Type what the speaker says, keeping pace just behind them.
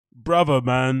Brother,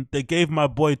 man, they gave my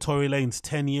boy Tory Lanez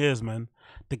 10 years, man.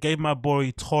 They gave my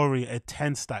boy Tory a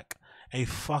 10 stack. A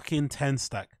fucking 10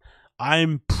 stack.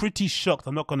 I'm pretty shocked,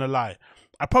 I'm not gonna lie.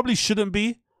 I probably shouldn't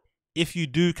be. If you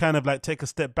do kind of like take a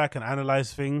step back and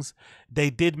analyze things, they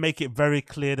did make it very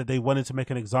clear that they wanted to make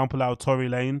an example out of Tory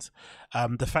Lanez.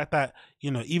 The fact that,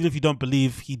 you know, even if you don't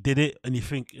believe he did it and you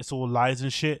think it's all lies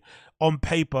and shit, on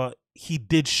paper, he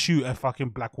did shoot a fucking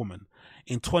black woman.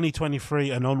 In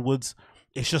 2023 and onwards,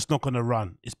 it's just not going to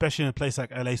run, especially in a place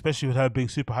like LA, especially with her being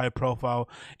super high profile.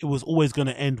 It was always going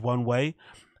to end one way.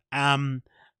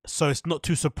 So it's not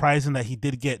too surprising that he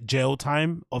did get jail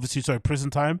time, obviously, sorry, prison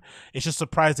time. It's just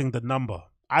surprising the number.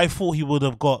 I thought he would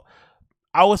have got,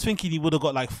 I was thinking he would have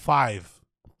got like 5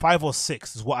 or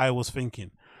 6 is what I was thinking.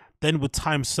 Then with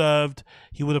time served,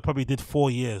 he would have probably did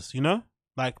 4 years, you know?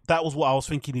 Like that was what I was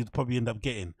thinking he'd probably end up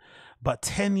getting. But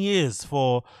 10 years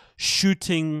for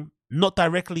shooting not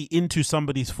directly into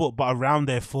somebody's foot, but around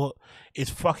their foot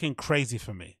is fucking crazy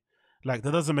for me. Like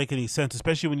that doesn't make any sense,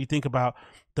 especially when you think about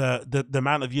the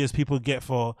amount of years people get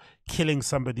for killing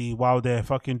somebody while they're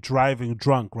fucking driving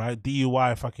drunk, right?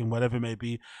 DUI, fucking whatever it may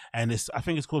be, and I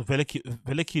think it's called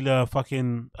vehicular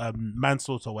fucking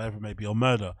manslaughter, or whatever it may be, or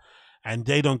murder, and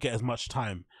they don't get as much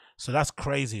time. So that's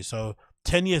crazy. So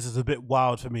 10 years is a bit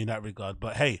wild for me in that regard.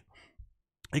 But hey,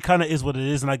 it kind of is what it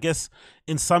is, and I guess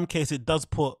in some case it does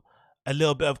put a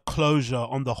little bit of closure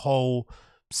on the whole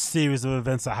series of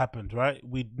events that happened, right?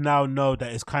 We now know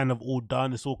that it's kind of all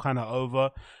done, it's all kind of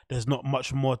over, there's not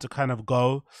much more to kind of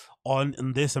go on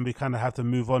in this, and we kind of have to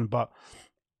move on. But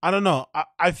I don't know,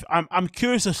 I'm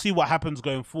curious to see what happens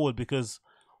going forward, because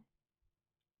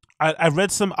I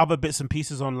read some other bits and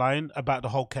pieces online about the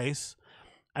whole case,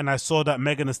 and I saw that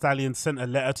Megan Thee Stallion sent a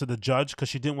letter to the judge because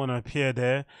she didn't want to appear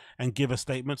there and give a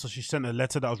statement, so she sent a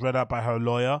letter that was read out by her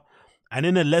lawyer. And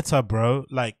in the letter, bro,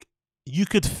 like, you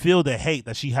could feel the hate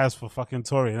that she has for fucking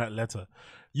Tory in that letter.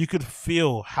 You could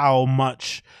feel how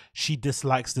much she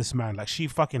dislikes this man. Like, she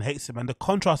fucking hates him. And the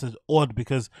contrast is odd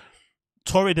because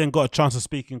Tory then got a chance to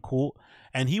speak in court,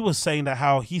 and he was saying that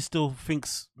how he still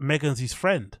thinks Megan's his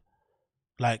friend.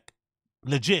 Like,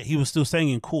 legit, he was still saying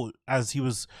in court, as he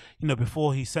was, you know,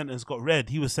 before his sentence got read,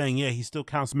 he was saying, yeah, he still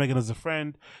counts Megan as a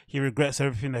friend. He regrets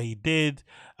everything that he did.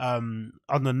 On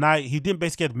the night, he didn't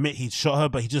basically admit he shot her,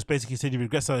 but he just basically said he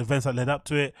regrets the events that led up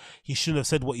to it. He shouldn't have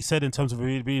said what he said in terms of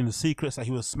revealing the secrets, that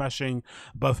he was smashing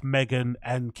both Megan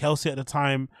and Kelsey at the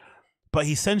time. But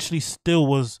he essentially still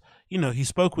was, you know, he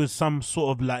spoke with some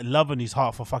sort of like love in his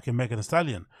heart for fucking Megan Thee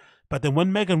Stallion. But then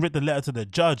when Megan read the letter to the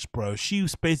judge, bro, she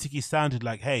basically sounded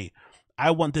like, hey,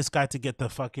 I want this guy to get the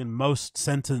fucking most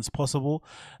sentence possible,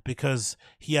 because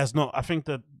he has not, I think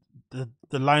that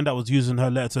the line that was used in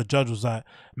her letter to the judge was that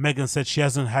Megan said she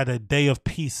hasn't had a day of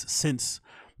peace since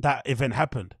that event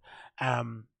happened.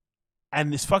 And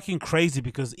it's fucking crazy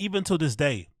because even till this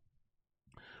day,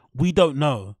 we don't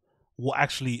know what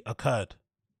actually occurred,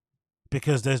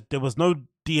 because there was no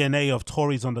DNA of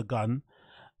Tory's on the gun.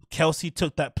 Kelsey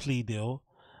took that plea deal.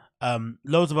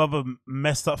 Loads of other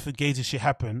messed up fugazi shit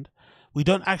happened. We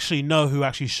don't actually know who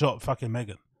actually shot fucking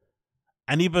Megan.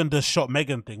 And even the shot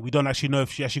Megan thing, we don't actually know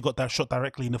if she actually got that shot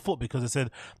directly in the foot, because it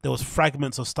said there was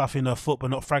fragments of stuff in her foot, but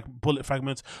not bullet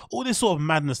fragments. All this sort of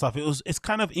madness stuff. It's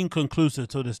kind of inconclusive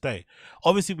to this day.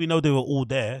 Obviously, we know they were all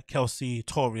there, Kelsey,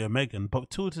 Tory, and Megan, but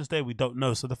to this day, we don't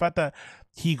know. So the fact that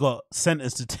he got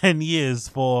sentenced to 10 years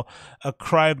for a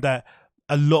crime that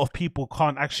a lot of people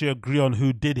can't actually agree on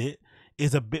who did it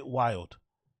is a bit wild.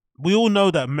 We all know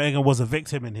that Megan was a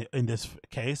victim in this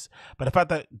case, but the fact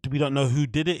that we don't know who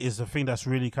did it is the thing that's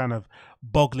really kind of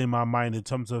boggling my mind, in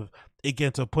terms of it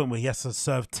getting to a point where he has to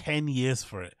serve 10 years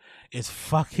for it. It's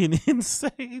fucking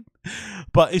insane.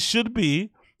 But it should be,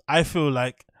 I feel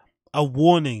like, a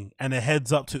warning and a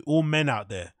heads up to all men out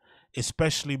there,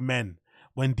 especially men,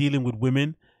 when dealing with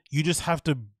women. You just have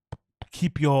to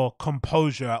keep your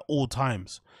composure at all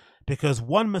times, because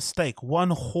one mistake,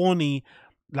 one horny,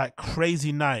 like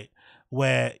crazy night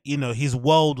where, you know, his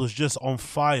world was just on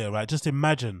fire, right? Just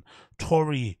imagine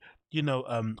Tory, you know,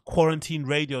 quarantine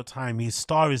radio time. His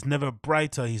star is never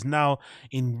brighter. He's now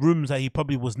in rooms that he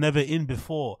probably was never in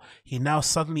before. He now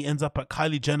suddenly ends up at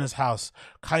Kylie Jenner's house.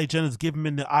 Kylie Jenner's giving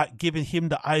him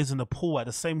the eyes in the pool. At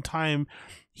the same time,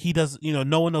 he does, you know,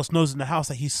 no one else knows in the house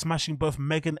that he's smashing both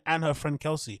Megan and her friend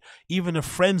Kelsey. Even the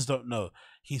friends don't know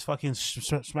he's fucking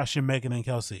smashing Megan and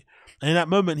Kelsey. And in that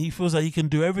moment, he feels like he can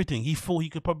do everything. He thought he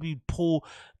could probably pull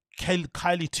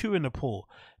Kylie too in the pool.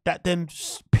 That then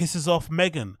pisses off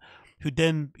Megan, who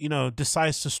then, you know,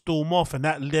 decides to storm off, and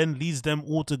that then leads them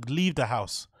all to leave the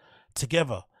house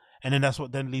together. And then that's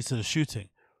what then leads to the shooting.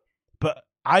 But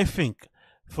I think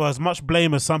for as much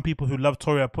blame as some people who love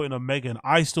Tory are putting on Megan,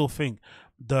 I still think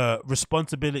the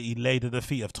responsibility laid at the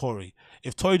feet of Tory.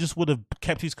 If Tory just would have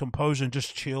kept his composure and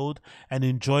just chilled and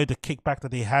enjoyed the kickback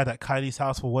that they had at Kylie's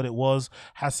house for what it was,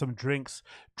 had some drinks,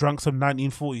 drunk some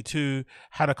 1942,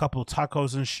 had a couple of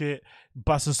tacos and shit,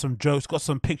 busted some jokes, got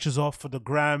some pictures off for the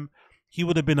gram, he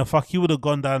would have been he would have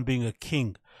gone down being a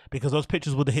king, because those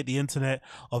pictures would have hit the internet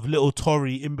of little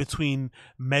Tory in between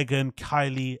Megan,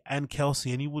 Kylie, and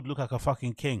Kelsey, and he would look like a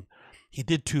fucking king. He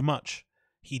did too much.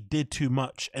 He did too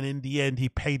much, and in the end, he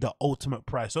paid the ultimate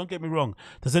price. Don't get me wrong.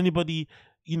 Does anybody,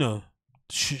 you know,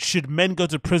 should men go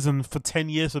to prison for 10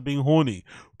 years for being horny?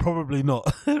 Probably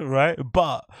not, right?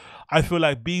 But I feel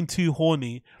like being too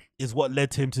horny is what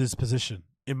led to him to this position,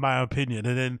 in my opinion.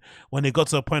 And then when it got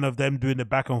to a point of them doing the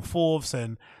back and forths,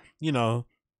 and, you know,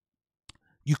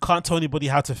 you can't tell anybody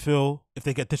how to feel if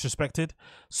they get disrespected.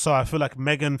 So I feel like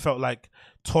Megan felt like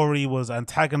Tory was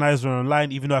antagonizing her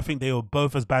online, even though I think they were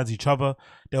both as bad as each other.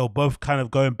 They were both kind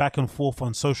of going back and forth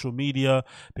on social media,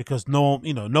 because no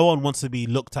one wants to be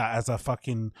looked at as a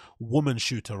fucking woman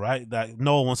shooter, right? That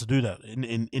no one wants to do that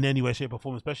in any way, shape, or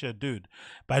form, especially a dude.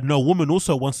 But no woman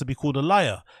also wants to be called a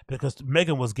liar, because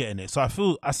Megan was getting it. So I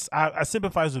feel I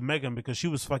sympathize with Megan, because she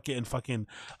was getting fucking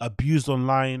abused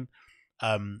online.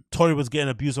 Tory was getting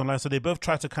abused online, so they both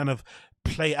tried to kind of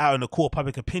play out in the court of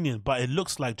public opinion. But it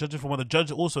looks like, judging from what the judge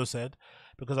also said,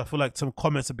 because I feel like some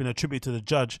comments have been attributed to the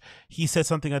judge, he said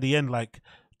something at the end like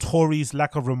Tory's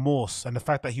lack of remorse and the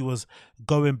fact that he was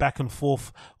going back and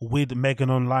forth with Megan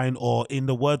online, or in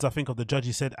the words I think of the judge,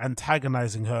 he said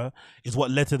antagonizing her, is what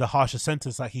led to the harsher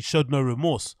sentence. Like, he showed no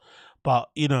remorse. But,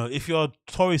 you know, if you're a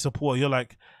Tory supporter, you're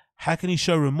like, how can he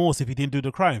show remorse if he didn't do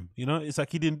the crime? You know, it's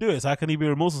like he didn't do it. So how can he be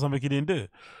remorseful for something he didn't do?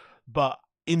 But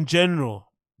in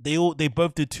general, they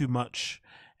both did too much,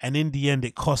 and in the end,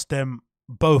 it cost them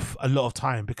both a lot of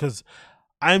time, because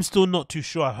I'm still not too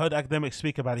sure. I heard academics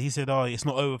speak about it. He said, "Oh, it's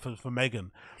not over for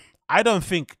Megan." I don't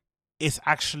think it's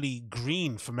actually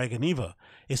green for Megan either.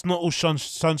 It's not all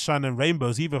sunshine and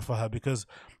rainbows either for her, because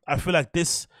I feel like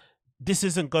this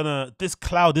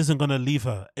cloud isn't gonna leave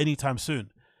her anytime soon.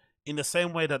 In the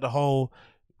same way that the whole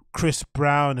Chris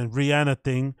Brown and Rihanna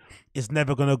thing is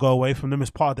never going to go away from them.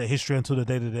 It's part of their history until the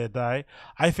day that they die.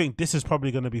 I think this is probably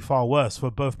going to be far worse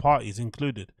for both parties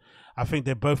included. I think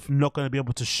they're both not going to be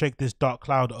able to shake this dark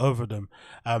cloud over them.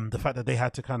 The fact that they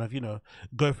had to kind of,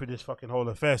 go through this fucking whole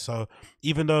affair. So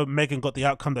even though Megan got the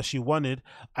outcome that she wanted,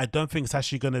 I don't think it's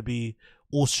actually going to be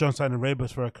all sunshine and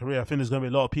rainbows for her career. I think there's going to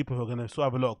be a lot of people who are going to still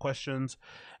have a lot of questions,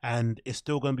 and it's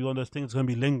still going to be one of those things that's going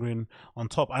to be lingering on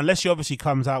top. Unless she obviously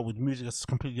comes out with music that's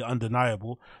completely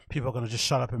undeniable, people are going to just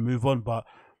shut up and move on. But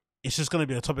it's just going to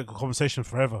be a topic of conversation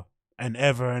forever and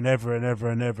ever and ever and ever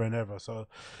and ever and ever. So,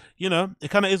 it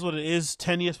kind of is what it is.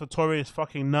 10 years for Tory is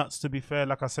fucking nuts, to be fair.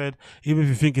 Like I said, even if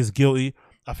you think he's guilty,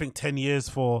 I think 10 years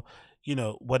for,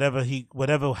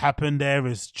 whatever happened there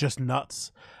is just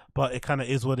nuts. But it kind of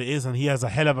is what it is, and he has a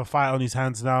hell of a fight on his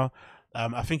hands now.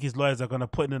 I think his lawyers are going to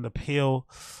put in an appeal,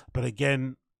 but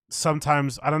again,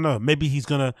 sometimes, I don't know, maybe he's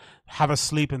going to have a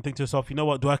sleep and think to himself, you know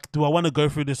what, do I want to go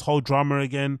through this whole drama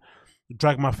again,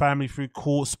 drag my family through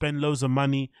court, spend loads of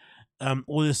money,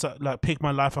 all this, like pick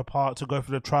my life apart to go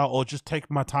through the trial, or just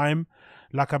take my time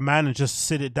like a man and just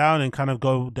sit it down and kind of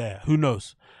go there? Who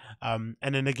knows? And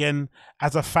then again,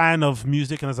 as a fan of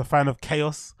music and as a fan of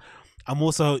chaos, I'm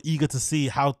also eager to see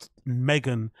how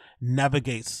Megan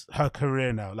navigates her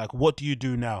career now. Like, what do you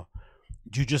do now?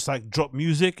 Do you just like drop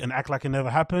music and act like it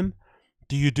never happened?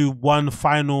 Do you do one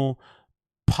final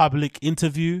public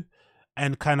interview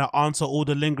and kind of answer all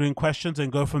the lingering questions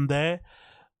and go from there?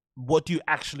 What do you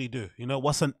actually do?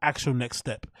 What's an actual next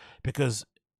step? Because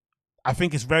I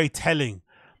think it's very telling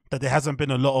that there hasn't been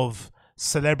a lot of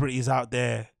celebrities out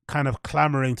there kind of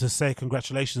clamoring to say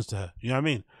congratulations to her. You know what I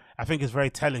mean? I think it's very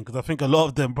telling, because I think a lot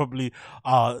of them probably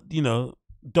are,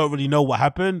 don't really know what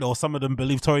happened, or some of them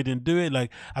believe Tory didn't do it. Like,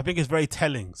 I think it's very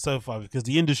telling so far, because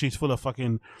the industry is full of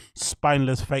fucking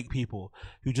spineless fake people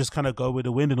who just kind of go with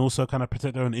the wind and also kind of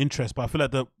protect their own interests. But I feel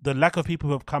like the lack of people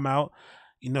who have come out,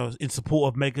 in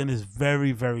support of Megan is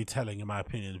very, very telling, in my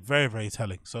opinion. Very, very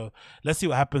telling. So let's see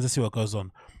what happens. Let's see what goes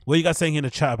on. What are you guys saying in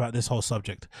the chat about this whole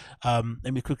subject?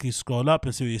 Let me quickly scroll up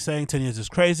and see what you're saying. 10 years is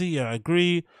crazy. Yeah, I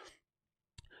agree.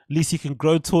 At least he can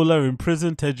grow taller in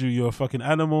prison. Teju, you're a fucking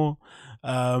animal.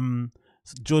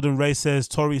 Jordan Ray says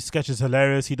Tory's sketch is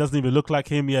hilarious. He doesn't even look like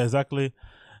him. Yeah, exactly.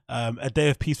 A day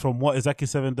of peace from what? Exactly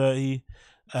 7:30.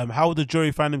 How would the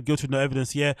jury find him guilty with no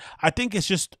evidence? Yeah, I think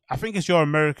it's your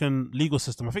American legal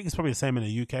system. I think it's probably the same in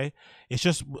the UK. It's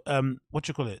just what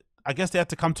you call it. I guess they had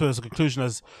to come to as a conclusion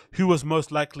as who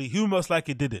most likely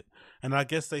did it. And I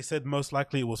guess they said most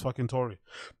likely it was fucking Tory,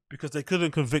 because they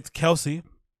couldn't convict Kelsey,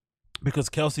 because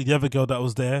Kelsey, the other girl that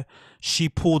was there, she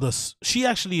pulled us. She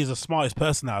actually is the smartest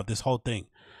person out of this whole thing.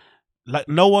 Like,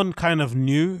 no one kind of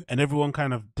knew, and everyone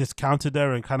kind of discounted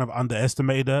her and kind of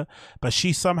underestimated her, but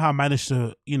she somehow managed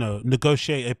to, you know,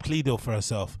 negotiate a plea deal for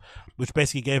herself, which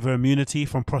basically gave her immunity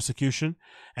from prosecution,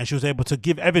 and she was able to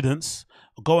give evidence,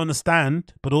 go on the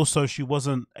stand, but also she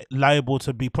wasn't liable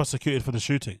to be prosecuted for the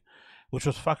shooting, which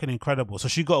was fucking incredible. So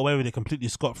she got away with it completely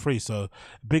scot-free. So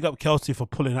big up Kelsey for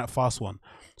pulling that fast one.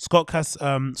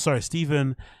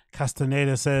 Stephen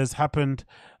Castaneda says, happened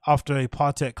after a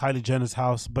party at Kylie Jenner's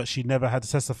house, but she never had to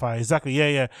testify. Exactly,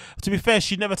 yeah. To be fair,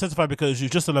 she never testified because it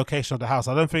was just the location of the house.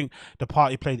 I don't think the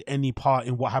party played any part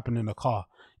in what happened in the car.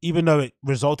 Even though it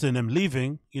resulted in them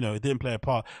leaving, you know, it didn't play a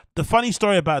part. The funny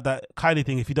story about that Kylie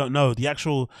thing, if you don't know,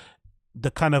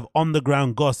 the kind of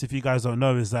on-the-ground gossip, if you guys don't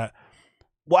know, is that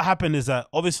what happened is that,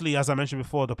 obviously, as I mentioned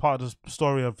before, the part of the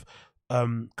story of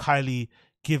Kylie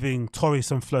giving Tory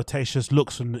some flirtatious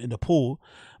looks in the pool,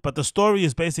 but the story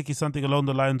is basically something along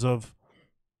the lines of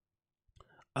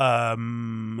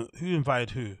who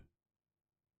invited who.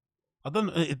 I don't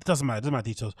know. It doesn't matter. It doesn't matter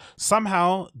details.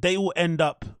 Somehow they will end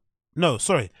up. No,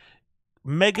 sorry,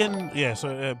 Megan. Yeah.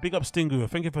 So big up Stingu.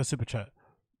 Thank you for a super chat.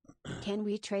 Can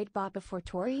we trade Bob before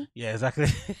Tory? Yeah, exactly.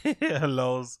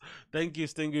 Hello. Thank you,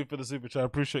 Stingu, for the super chat. I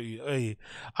appreciate you. Hey,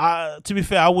 to be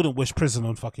fair, I wouldn't wish prison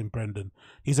on fucking Brendan.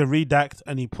 He's a redact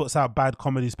and he puts out bad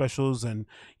comedy specials, and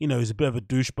you know, he's a bit of a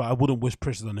douche, but I wouldn't wish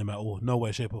prison on him at all. No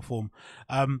way, shape, or form.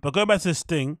 But going back to this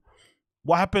thing,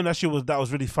 what happened actually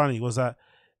was really funny was that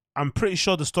I'm pretty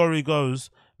sure the story goes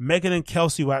Megan and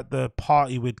Kelsey were at the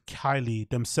party with Kylie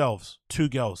themselves, two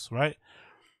girls, right?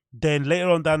 Then later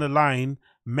on down the line,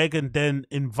 Megan then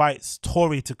invites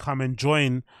Tory to come and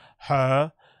join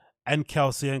her and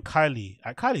Kelsey and Kylie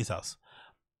at Kylie's house.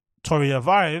 Tory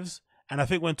arrives, and I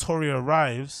think when Tory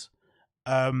arrives,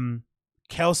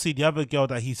 Kelsey, the other girl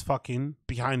that he's fucking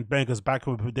behind Megan's back,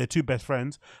 they're two best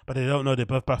friends, but they don't know they're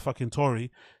both by fucking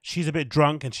Tory. She's a bit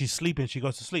drunk and she's sleeping. She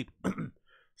goes to sleep.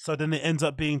 So then it ends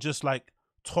up being just like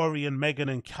Tory and Megan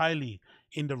and Kylie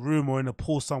in the room or in a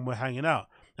pool somewhere hanging out.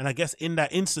 And I guess in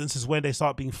that instance is when they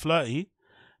start being flirty.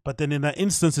 But then in that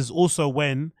instance is also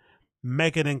when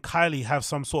Megan and Kylie have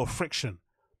some sort of friction.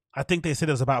 I think they said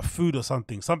it was about food or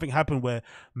something. Something happened where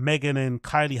Megan and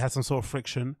Kylie had some sort of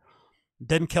friction.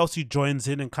 Then Kelsey joins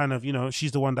in and kind of, you know,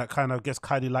 she's the one that kind of gets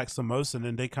Kylie likes the most, and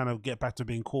then they kind of get back to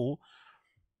being cool.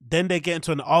 Then they get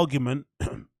into an argument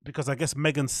because I guess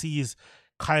Megan sees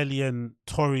Kylie and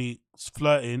Tory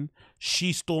flirting.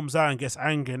 She storms out and gets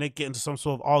angry, and they get into some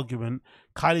sort of argument.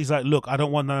 Kylie's like, look, I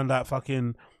don't want none of that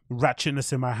fucking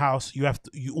ratchetness in my house. You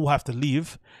all have to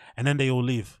leave. And then they all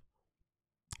leave.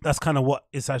 That's kind of what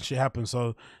essentially happened.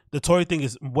 So the Tory thing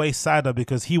is way sadder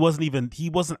because he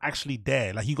wasn't actually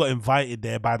there. Like, he got invited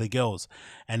there by the girls,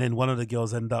 and then one of the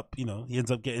girls he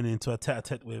ends up getting into a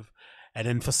tete-a-tete with. And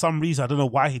then for some reason, I don't know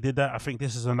why he did that. I think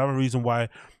this is another reason why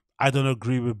I don't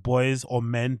agree with boys or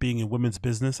men being in women's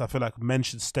business. I feel like men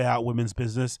should stay out women's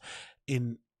business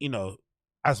in, you know,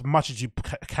 as much as you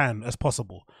can as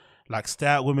possible. Like, stay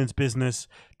out women's business.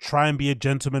 Try and be a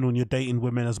gentleman when you're dating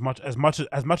women as much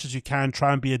as you can.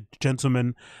 Try and be a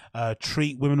gentleman.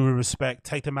 Treat women with respect.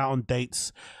 Take them out on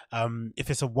dates. If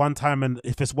it's one time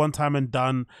and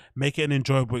done, make it an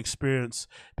enjoyable experience.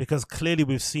 Because clearly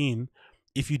we've seen,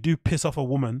 if you do piss off a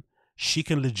woman, she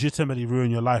can legitimately ruin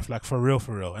your life, like for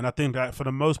real. And I think that for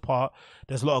the most part,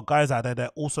 there's a lot of guys out there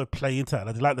that also play into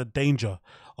that. They like the danger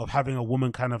of having a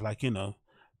woman kind of like, you know,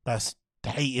 that's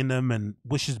hating them and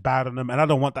wishes bad on them. And I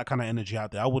don't want that kind of energy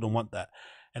out there. I wouldn't want that.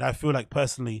 And I feel like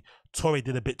personally, Tory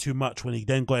did a bit too much when he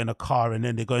then got in a car and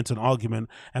then they got into an argument.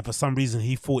 And for some reason,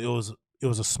 he thought it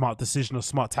was a smart decision, a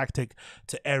smart tactic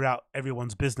to air out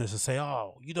everyone's business and say,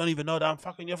 oh, you don't even know that I'm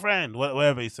fucking your friend,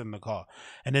 wherever he's in the car.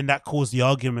 And then that caused the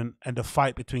argument and the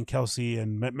fight between Kelsey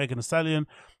and Megan Thee Stallion,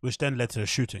 which then led to a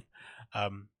shooting.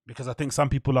 Because I think some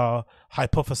people are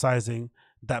hypothesizing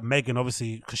that Megan,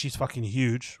 obviously, because she's fucking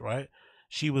huge, right?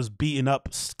 She was beating up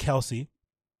Kelsey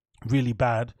really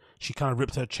bad. She kind of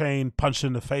ripped her chain, punched her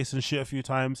in the face and shit a few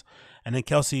times. And then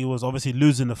Kelsey was obviously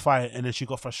losing the fight, and then she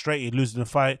got frustrated losing the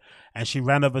fight, and she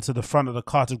ran over to the front of the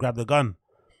car to grab the gun.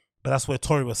 But that's where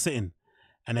Tory was sitting.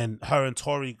 And then Kelsey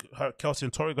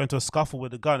and Tory got into a scuffle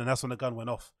with the gun, and that's when the gun went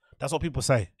off. That's what people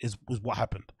say was what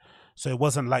happened. So it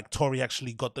wasn't like Tory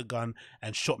actually got the gun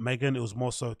and shot Megan. It was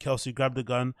more so Kelsey grabbed the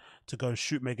gun to go and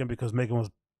shoot Megan because Megan was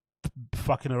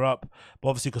fucking her up. But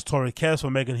obviously, because Tory cares for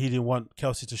Megan, he didn't want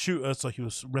Kelsey to shoot her, so he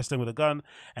was wrestling with a gun,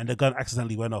 and the gun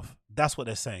accidentally went off. That's what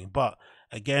they're saying. But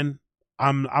again,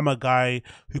 I'm a guy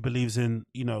who believes in,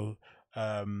 you know,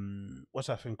 what's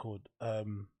that thing called?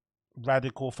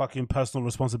 Radical fucking personal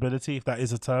responsibility, if that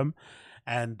is a term.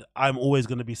 And I'm always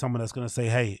going to be someone that's going to say,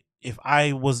 hey, if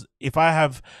I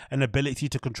have an ability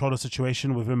to control a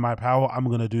situation within my power, I'm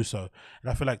going to do so.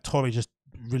 And I feel like Tory just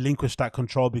relinquished that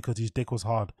control because his dick was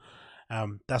hard.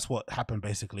 That's what happened,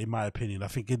 basically, in my opinion. I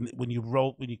think when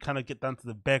you kind of get down to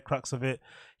the bare crux of it,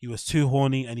 he was too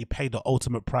horny, and he paid the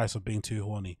ultimate price of being too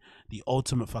horny, the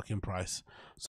ultimate fucking price.